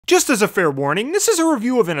Just as a fair warning, this is a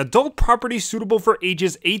review of an adult property suitable for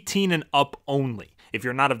ages 18 and up only. If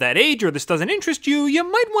you're not of that age or this doesn't interest you, you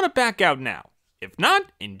might want to back out now. If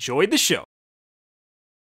not, enjoy the show.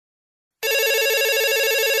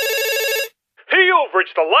 You've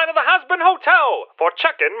reached the line of the Hazbin Hotel. For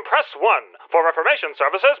check-in, press 1. For information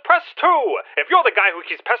services, press 2. If you're the guy who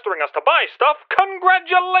keeps pestering us to buy stuff,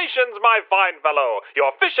 congratulations, my fine fellow.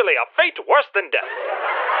 You're officially a fate worse than death.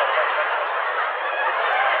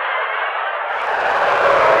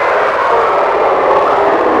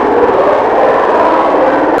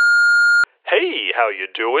 Hey, how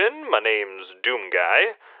you doing? My name's Doom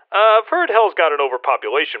Guy. I've heard Hell's got an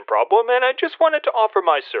overpopulation problem, and I just wanted to offer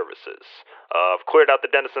my services. I've cleared out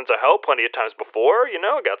the denizens of Hell plenty of times before,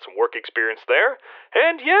 got some work experience there.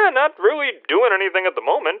 And yeah, not really doing anything at the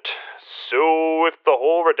moment. So if the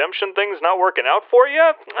whole redemption thing's not working out for you,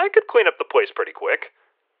 I could clean up the place pretty quick.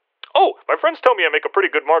 Oh, my friends tell me I make a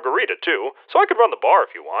pretty good margarita too, so I could run the bar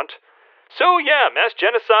if you want. So yeah, mass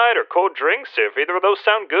genocide or cold drinks, if either of those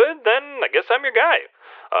sound good, then I guess I'm your guy.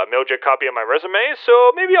 I mailed you a copy of my resume,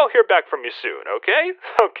 so maybe I'll hear back from you soon, okay?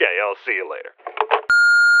 Okay, I'll see you later.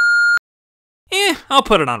 I'll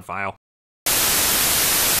put it on file.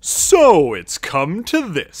 So it's come to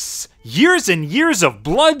this. Years and years of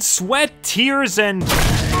blood, sweat, tears, and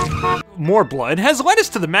more blood has led us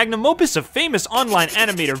to the magnum opus of famous online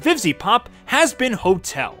animator Vivziepop, Hazbin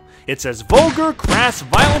Hotel. It's as vulgar, crass,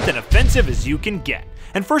 violent, and offensive as you can get.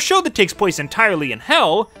 And for a show that takes place entirely in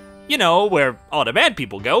hell, where all the bad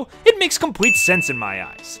people go, it makes complete sense in my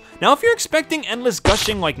eyes. Now, if you're expecting endless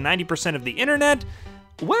gushing like 90% of the internet,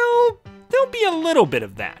 well, there'll be a little bit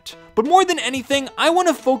of that. But more than anything, I want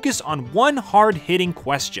to focus on one hard-hitting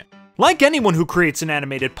question. Like anyone who creates an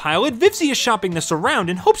animated pilot, Vivzie is shopping this around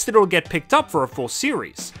in hopes that it'll get picked up for a full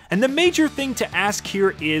series. And the major thing to ask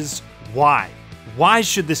here is, why? Why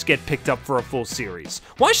should this get picked up for a full series?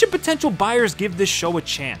 Why should potential buyers give this show a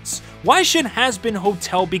chance? Why should Hazbin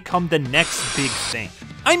Hotel become the next big thing?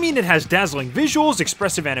 I mean, it has dazzling visuals,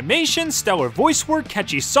 expressive animation, stellar voice work,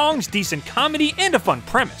 catchy songs, decent comedy, and a fun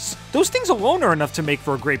premise. Those things alone are enough to make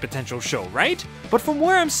for a great potential show, right? But from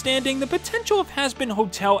where I'm standing, the potential of Hazbin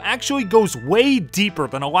Hotel actually goes way deeper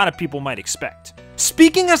than a lot of people might expect.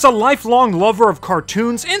 Speaking as a lifelong lover of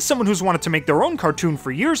cartoons and someone who's wanted to make their own cartoon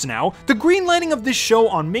for years now, the greenlighting of this show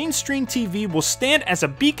on mainstream TV will stand as a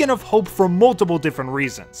beacon of hope for multiple different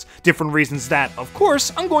reasons. Different reasons that, of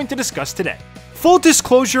course, I'm going to discuss today. Full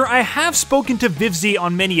disclosure, I have spoken to Vivzie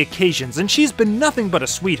on many occasions, and she's been nothing but a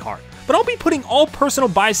sweetheart. But I'll be putting all personal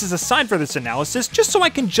biases aside for this analysis just so I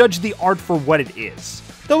can judge the art for what it is.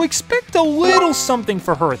 Though expect a little something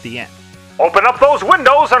for her at the end. Open up those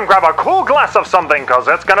windows and grab a cool glass of something, cause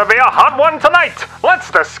it's gonna be a hot one tonight. Let's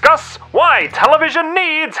discuss why television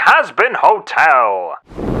needs Hazbin Hotel.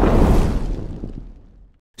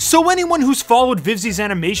 So anyone who's followed Vivzie's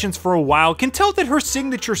animations for a while can tell that her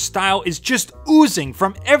signature style is just oozing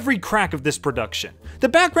from every crack of this production. The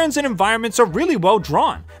backgrounds and environments are really well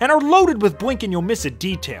drawn, and are loaded with blink and you'll miss it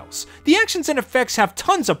details. The actions and effects have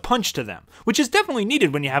tons of punch to them, which is definitely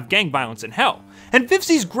needed when you have gang violence in hell. And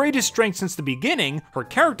Vivzie's greatest strength since the beginning, her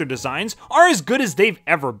character designs, are as good as they've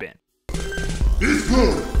ever been.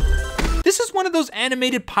 This is one of those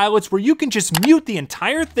animated pilots where you can just mute the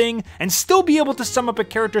entire thing and still be able to sum up a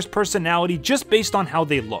character's personality just based on how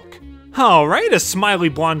they look. Alright, a smiley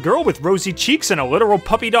blonde girl with rosy cheeks and a literal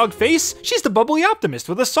puppy dog face, she's the bubbly optimist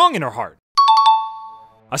with a song in her heart.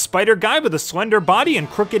 A spider guy with a slender body and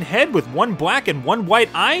crooked head with one black and one white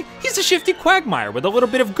eye, he's a shifty quagmire with a little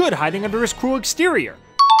bit of good hiding under his cruel exterior.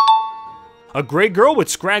 A gray girl with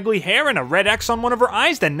scraggly hair and a red X on one of her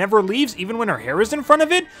eyes that never leaves even when her hair is in front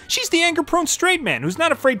of it, she's the anger-prone straight man who's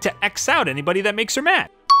not afraid to X out anybody that makes her mad.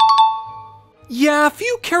 Yeah, a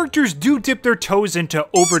few characters do dip their toes into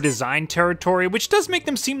over-designed territory, which does make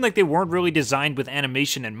them seem like they weren't really designed with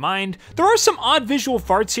animation in mind. There are some odd visual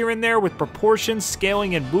farts here and there with proportions,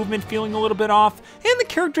 scaling, and movement feeling a little bit off, and the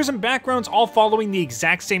characters and backgrounds all following the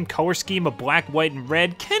exact same color scheme of black, white, and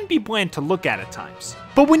red can be bland to look at times.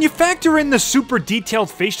 But when you factor in the super detailed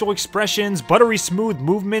facial expressions, buttery smooth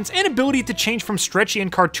movements, and ability to change from stretchy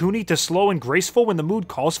and cartoony to slow and graceful when the mood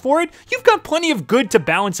calls for it, you've got plenty of good to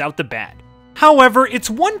balance out the bad. However, it's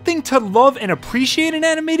one thing to love and appreciate an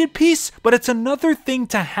animated piece, but it's another thing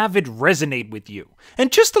to have it resonate with you.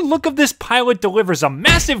 And just the look of this pilot delivers a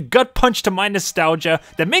massive gut punch to my nostalgia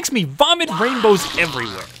that makes me vomit rainbows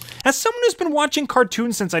everywhere. As someone who's been watching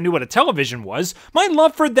cartoons since I knew what a television was, my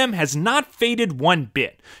love for them has not faded one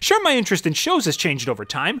bit. Sure, my interest in shows has changed over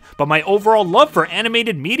time, but my overall love for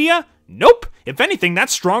animated media Nope, if anything,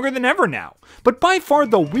 that's stronger than ever now. But by far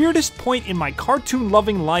the weirdest point in my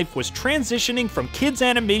cartoon-loving life was transitioning from kids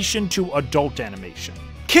animation to adult animation.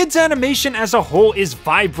 Kids animation as a whole is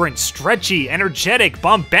vibrant, stretchy, energetic,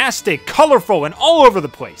 bombastic, colorful, and all over the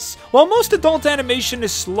place, while most adult animation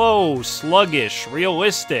is slow, sluggish,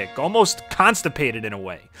 realistic, almost constipated in a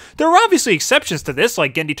way. There are obviously exceptions to this,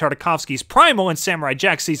 like Genndy Tartakovsky's Primal and Samurai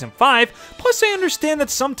Jack Season 5, plus I understand that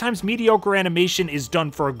sometimes mediocre animation is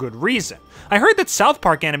done for a good reason. I heard that South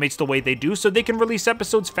Park animates the way they do so they can release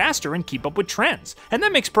episodes faster and keep up with trends, and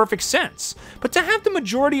that makes perfect sense. But to have the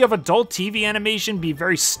majority of adult TV animation be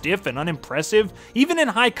very stiff and unimpressive, even in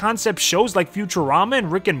high-concept shows like Futurama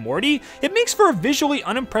and Rick and Morty, it makes for a visually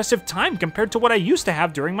unimpressive time compared to what I used to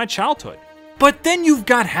have during my childhood. But then you've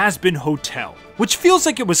got Hazbin Hotel, which feels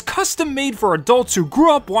like it was custom-made for adults who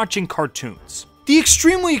grew up watching cartoons. The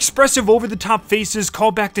extremely expressive over-the-top faces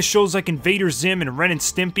call back to shows like Invader Zim and Ren and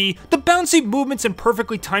Stimpy, the bouncy movements and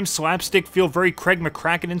perfectly timed slapstick feel very Craig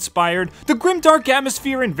McCracken inspired, the grimdark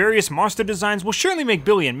atmosphere and various monster designs will surely make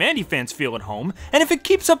Billy and Mandy fans feel at home, and if it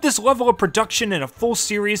keeps up this level of production in a full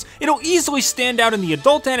series, it'll easily stand out in the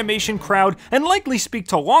adult animation crowd and likely speak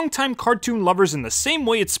to longtime cartoon lovers in the same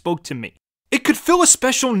way it spoke to me. It could fill a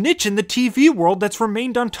special niche in the TV world that's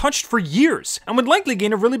remained untouched for years, and would likely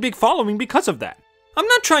gain a really big following because of that. I'm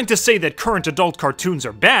not trying to say that current adult cartoons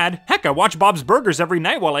are bad, heck, I watch Bob's Burgers every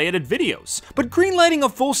night while I edit videos, but greenlighting a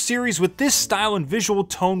full series with this style and visual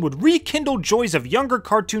tone would rekindle joys of younger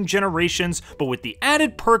cartoon generations, but with the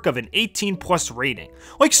added perk of an 18+ rating.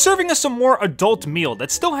 Like serving us a more adult meal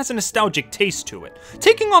that still has a nostalgic taste to it,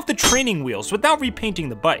 taking off the training wheels without repainting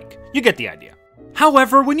the bike. You get the idea.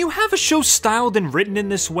 However, when you have a show styled and written in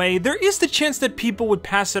this way, there is the chance that people would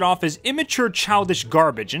pass it off as immature, childish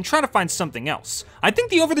garbage and try to find something else. I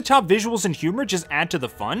think the over-the-top visuals and humor just add to the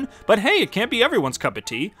fun, but hey, it can't be everyone's cup of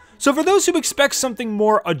tea. So for those who expect something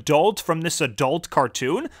more adult from this adult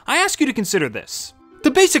cartoon, I ask you to consider this. The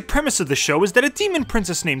basic premise of the show is that a demon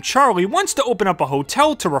princess named Charlie wants to open up a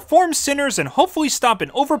hotel to reform sinners and hopefully stop an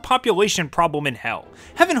overpopulation problem in hell.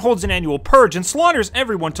 Heaven holds an annual purge and slaughters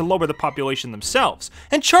everyone to lower the population themselves,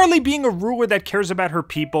 and Charlie, being a ruler that cares about her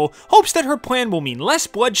people, hopes that her plan will mean less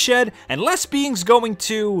bloodshed and less beings going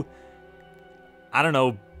to, I don't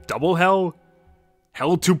know, double hell?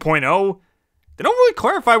 Hell 2.0? They don't really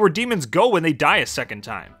clarify where demons go when they die a second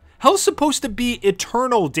time. Hell's supposed to be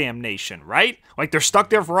eternal damnation, right? Like they're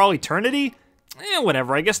stuck there for all eternity?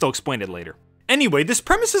 Whatever, I guess they'll explain it later. Anyway, this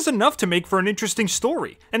premise is enough to make for an interesting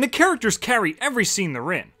story, and the characters carry every scene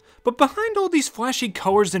they're in. But behind all these flashy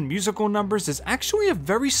colors and musical numbers is actually a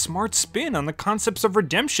very smart spin on the concepts of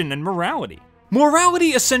redemption and morality.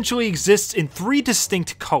 Morality essentially exists in 3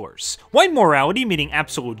 distinct colors. White morality meaning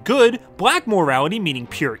absolute good, black morality meaning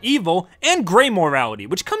pure evil, and gray morality,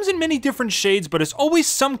 which comes in many different shades but is always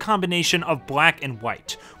some combination of black and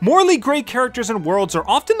white. Morally gray characters and worlds are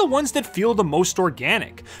often the ones that feel the most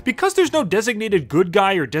organic. Because there's no designated good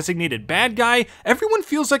guy or designated bad guy, everyone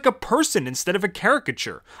feels like a person instead of a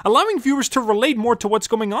caricature, allowing viewers to relate more to what's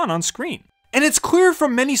going on screen. And it's clear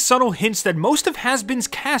from many subtle hints that most of Hazbin's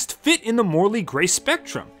cast fit in the morally gray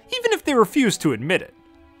spectrum, even if they refuse to admit it.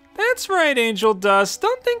 That's right, Angel Dust,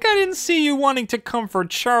 don't think I didn't see you wanting to comfort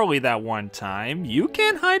Charlie that one time. You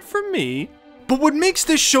can't hide from me. But what makes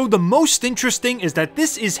this show the most interesting is that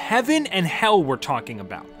this is heaven and hell we're talking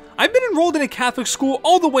about. I've been enrolled in a Catholic school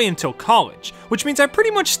all the way until college, which means I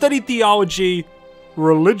pretty much studied theology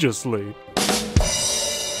religiously.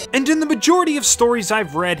 And in the majority of stories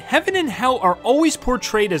I've read, heaven and hell are always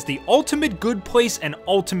portrayed as the ultimate good place and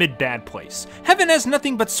ultimate bad place. Heaven has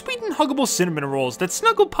nothing but sweet and huggable cinnamon rolls that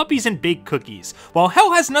snuggle puppies and bake cookies, while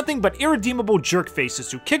hell has nothing but irredeemable jerk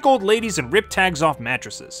faces who kick old ladies and rip tags off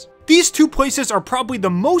mattresses. These 2 places are probably the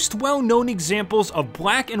most well-known examples of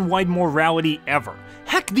black and white morality ever.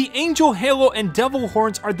 Heck, the angel halo and devil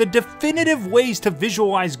horns are the definitive ways to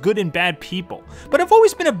visualize good and bad people. But I've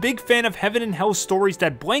always been a big fan of heaven and hell stories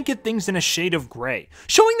that blanket things in a shade of gray,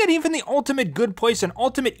 showing that even the ultimate good place and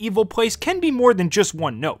ultimate evil place can be more than just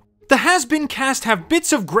one note. The Hazbin cast have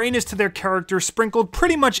bits of grayness to their characters sprinkled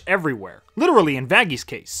pretty much everywhere. Literally in Vaggy's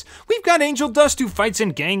case. We've got Angel Dust who fights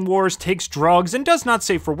in gang wars, takes drugs, and does not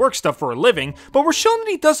safe for work stuff for a living, but we're shown that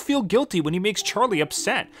he does feel guilty when he makes Charlie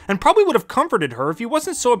upset, and probably would have comforted her if he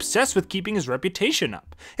wasn't so obsessed with keeping his reputation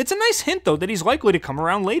up. It's a nice hint though that he's likely to come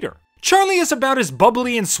around later. Charlie is about as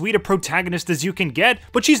bubbly and sweet a protagonist as you can get,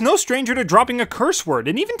 but she's no stranger to dropping a curse word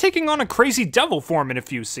and even taking on a crazy devil form in a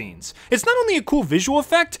few scenes. It's not only a cool visual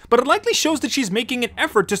effect, but it likely shows that she's making an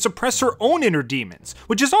effort to suppress her own inner demons,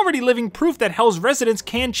 which is already living proof that Hell's residents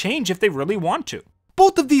can change if they really want to.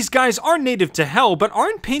 Both of these guys are native to hell, but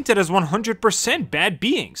aren't painted as 100% bad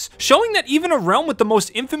beings, showing that even a realm with the most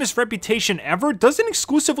infamous reputation ever doesn't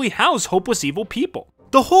exclusively house hopeless evil people.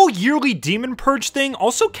 The whole yearly demon purge thing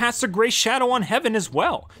also casts a gray shadow on heaven as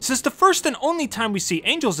well, since the first and only time we see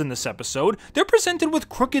angels in this episode, they're presented with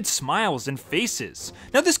crooked smiles and faces.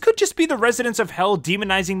 Now this could just be the residents of hell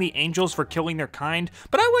demonizing the angels for killing their kind,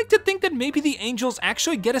 but I like to think that maybe the angels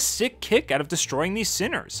actually get a sick kick out of destroying these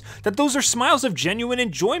sinners, that those are smiles of genuine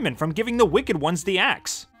enjoyment from giving the wicked ones the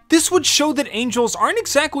axe. This would show that angels aren't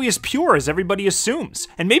exactly as pure as everybody assumes,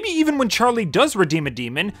 and maybe even when Charlie does redeem a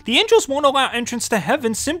demon, the angels won't allow entrance to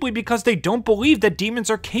heaven simply because they don't believe that demons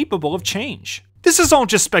are capable of change. This is all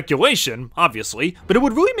just speculation, obviously, but it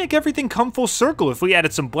would really make everything come full circle if we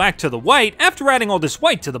added some black to the white after adding all this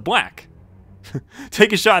white to the black.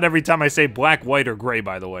 Take a shot every time I say black, white, or gray,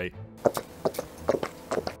 by the way.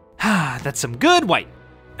 That's some good white.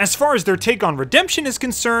 As far as their take on redemption is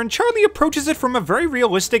concerned, Charlie approaches it from a very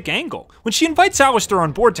realistic angle. When she invites Alistair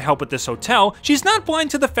on board to help at this hotel, she's not blind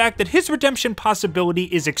to the fact that his redemption possibility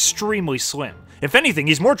is extremely slim. If anything,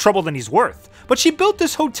 he's more trouble than he's worth. But she built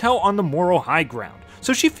this hotel on the moral high ground,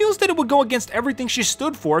 so she feels that it would go against everything she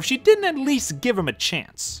stood for if she didn't at least give him a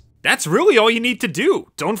chance. That's really all you need to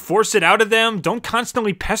do. Don't force it out of them, don't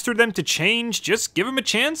constantly pester them to change, just give them a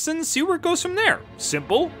chance and see where it goes from there.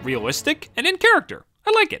 Simple, realistic, and in character.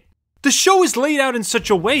 I like it. The show is laid out in such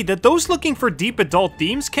a way that those looking for deep adult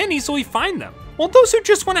themes can easily find them, while those who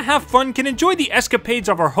just want to have fun can enjoy the escapades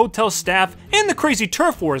of our hotel staff and the crazy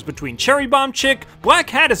turf wars between Cherry Bomb Chick, Black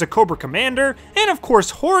Hat as a Cobra Commander, and of course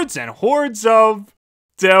hordes and hordes of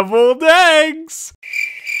deviled eggs.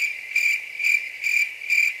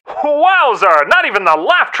 Wowzer, not even the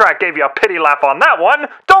laugh track gave you a pity laugh on that one.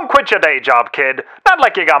 Don't quit your day job, kid. Not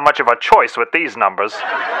like you got much of a choice with these numbers.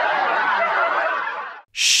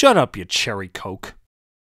 Shut up, you cherry coke.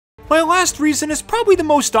 My last reason is probably the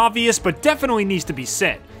most obvious, but definitely needs to be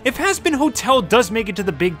said. If Hazbin Hotel does make it to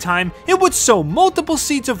the big time, it would sow multiple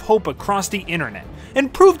seeds of hope across the internet,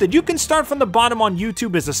 and prove that you can start from the bottom on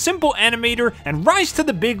YouTube as a simple animator and rise to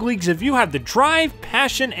the big leagues if you have the drive,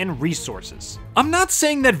 passion, and resources. I'm not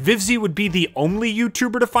saying that Vivzie would be the only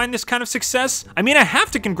YouTuber to find this kind of success. I mean, I have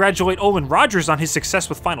to congratulate Olin Rogers on his success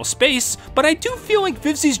with Final Space, but I do feel like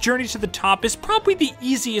Vivzie's journey to the top is probably the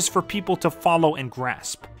easiest for people to follow and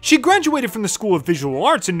grasp. She graduated from the School of Visual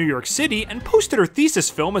Arts in New York City and posted her thesis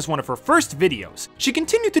film as one of her first videos. She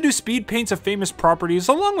continued to do speed paints of famous properties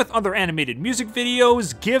along with other animated music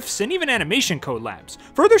videos, GIFs, and even animation collabs,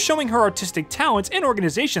 further showing her artistic talents and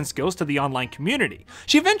organization skills to the online community.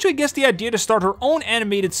 She eventually gets the idea to start her own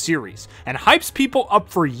animated series, and hypes people up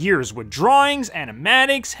for years with drawings,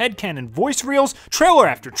 animatics, headcanon voice reels, trailer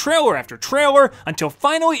after trailer after trailer, until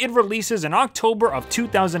finally it releases in October of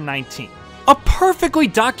 2019. A perfectly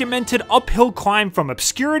documented uphill climb from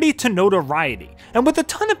obscurity to notoriety, and with a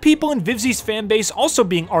ton of people in Vivzie's fanbase also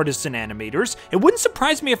being artists and animators, it wouldn't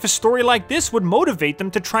surprise me if a story like this would motivate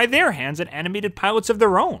them to try their hands at animated pilots of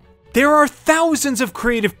their own. There are thousands of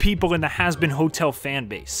creative people in the Hazbin Hotel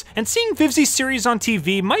fanbase, and seeing Vivzie's series on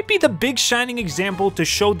TV might be the big shining example to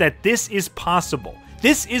show that this is possible.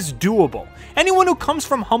 This is doable. Anyone who comes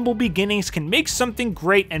from humble beginnings can make something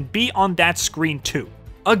great and be on that screen too.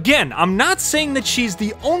 Again, I'm not saying that she's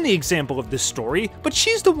the only example of this story, but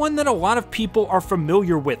she's the one that a lot of people are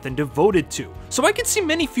familiar with and devoted to, so I can see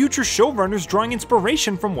many future showrunners drawing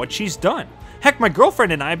inspiration from what she's done. Heck, my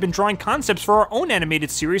girlfriend and I have been drawing concepts for our own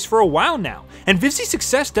animated series for a while now, and Vivzie's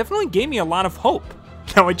success definitely gave me a lot of hope.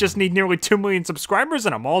 Now I just need nearly 2 million subscribers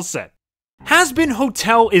and I'm all set. Hazbin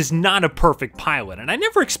Hotel is not a perfect pilot, and I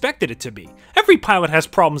never expected it to be. Every pilot has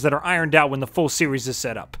problems that are ironed out when the full series is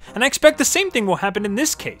set up, and I expect the same thing will happen in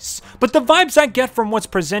this case. But the vibes I get from what's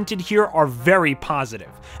presented here are very positive,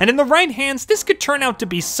 and in the right hands, this could turn out to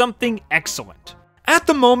be something excellent. At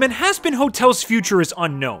the moment, Hazbin Hotel's future is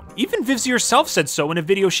unknown. Even Vivzie herself said so in a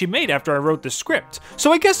video she made after I wrote the script.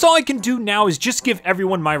 So I guess all I can do now is just give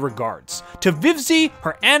everyone my regards. To Vivzie,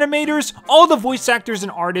 her animators, all the voice actors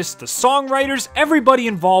and artists, the songwriters, everybody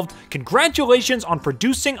involved, congratulations on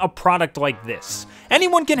producing a product like this.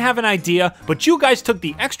 Anyone can have an idea, but you guys took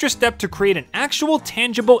the extra step to create an actual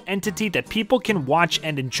tangible entity that people can watch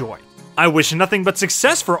and enjoy. I wish nothing but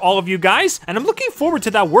success for all of you guys, and I'm looking forward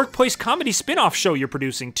to that workplace comedy spin-off show you're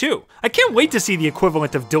producing too. I can't wait to see the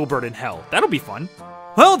equivalent of Dilbert in Hell. That'll be fun.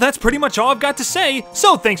 Well, that's pretty much all I've got to say,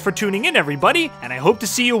 so thanks for tuning in everybody, and I hope to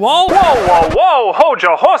see you all— Whoa, hold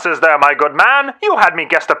your horses there, my good man. You had me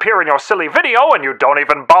guest appear in your silly video and you don't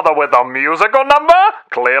even bother with a musical number?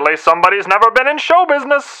 Clearly somebody's never been in show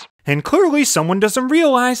business. And clearly someone doesn't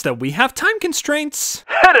realize that we have time constraints.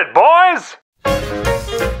 Hit it, boys!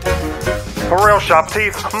 Real sharp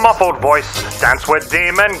teeth, muffled voice, dance with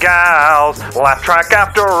demon gals, laugh track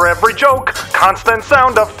after every joke, constant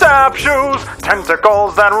sound of tap shoes,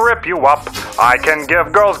 tentacles that rip you up. I can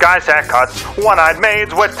give girls guys haircuts, one-eyed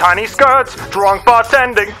maids with tiny skirts, drunk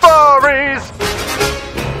bartending furries.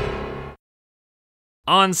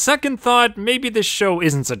 On second thought, maybe this show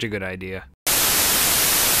isn't such a good idea.